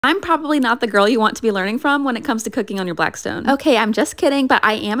I'm probably not the girl you want to be learning from when it comes to cooking on your Blackstone. Okay, I'm just kidding, but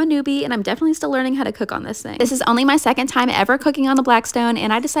I am a newbie and I'm definitely still learning how to cook on this thing. This is only my second time ever cooking on the Blackstone,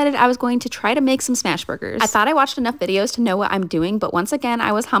 and I decided I was going to try to make some smash burgers. I thought I watched enough videos to know what I'm doing, but once again,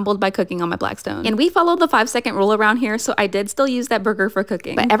 I was humbled by cooking on my Blackstone. And we followed the 5-second rule around here, so I did still use that burger for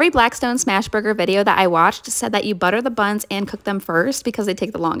cooking. But every Blackstone smash burger video that I watched said that you butter the buns and cook them first because they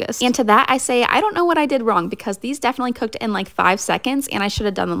take the longest. And to that I say, I don't know what I did wrong, because these definitely cooked in like 5 seconds and I should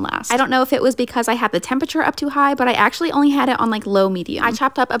have done them last. I don't know if it was because I had the temperature up too high, but I actually only had it on like low medium. I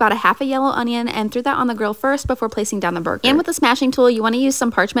chopped up about a half a yellow onion and threw that on the grill first before placing down the burger. And with the smashing tool, you want to use some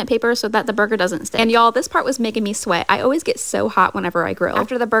parchment paper so that the burger doesn't stick. And y'all, this part was making me sweat. I always get so hot whenever I grill.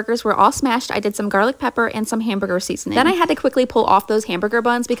 After the burgers were all smashed, I did some garlic pepper and some hamburger seasoning. Then I had to quickly pull off those hamburger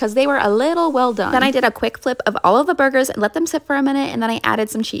buns because they were a little well done. Then I did a quick flip of all of the burgers and let them sit for a minute, and then I added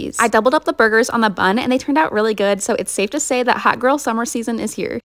some cheese. I doubled up the burgers on the bun and they turned out really good, so it's safe to say that hot girl summer season is here.